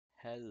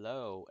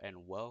Hello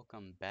and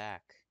welcome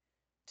back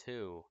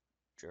to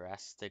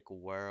Jurassic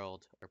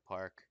World or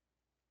Park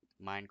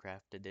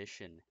Minecraft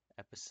Edition,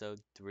 Episode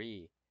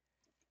 3.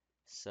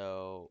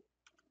 So,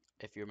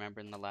 if you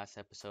remember in the last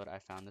episode, I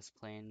found this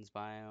plains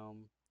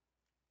biome,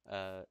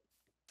 uh,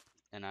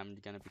 and I'm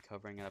gonna be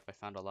covering it up. I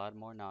found a lot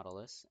more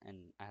Nautilus,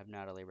 and I have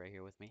Natalie right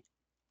here with me.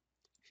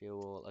 She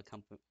will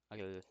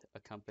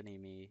accompany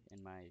me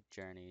in my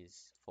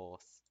journeys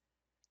forth.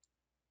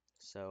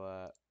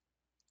 So,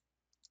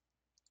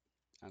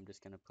 I'm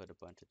just gonna put a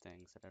bunch of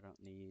things that I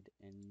don't need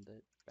in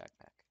the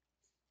backpack.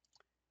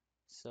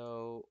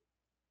 So,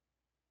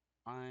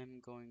 I'm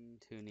going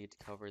to need to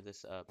cover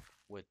this up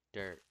with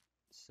dirt.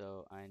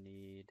 So I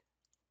need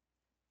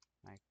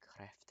my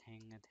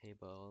crafting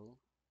table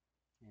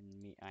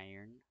and me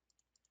iron.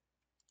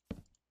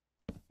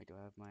 Wait, do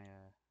I have my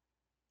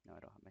no, I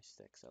don't have my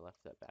sticks. I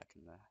left that back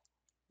in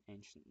the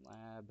ancient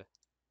lab.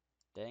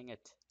 Dang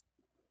it.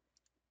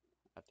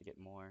 I have to get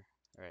more.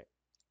 Alright.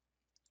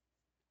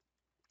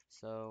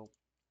 So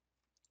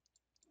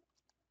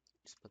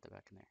just put that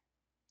back in there.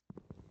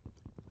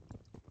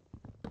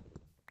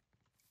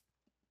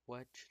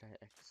 What should I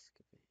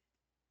excavate?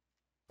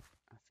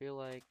 I feel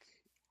like,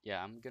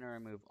 yeah, I'm gonna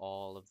remove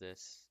all of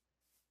this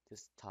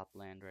top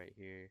land right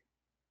here.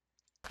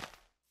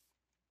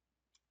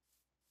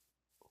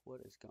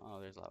 What is going on?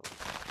 Oh, there's lava.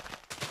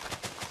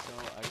 So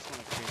I just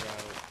want to clear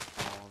out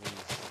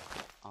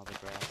all the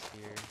grass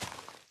here.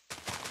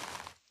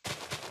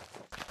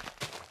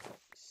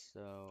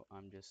 So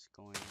I'm just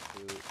going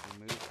to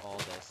remove all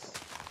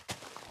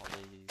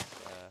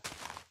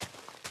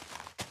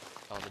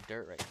all the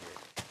dirt right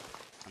here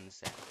on the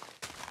sand.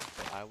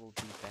 So I will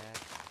be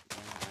back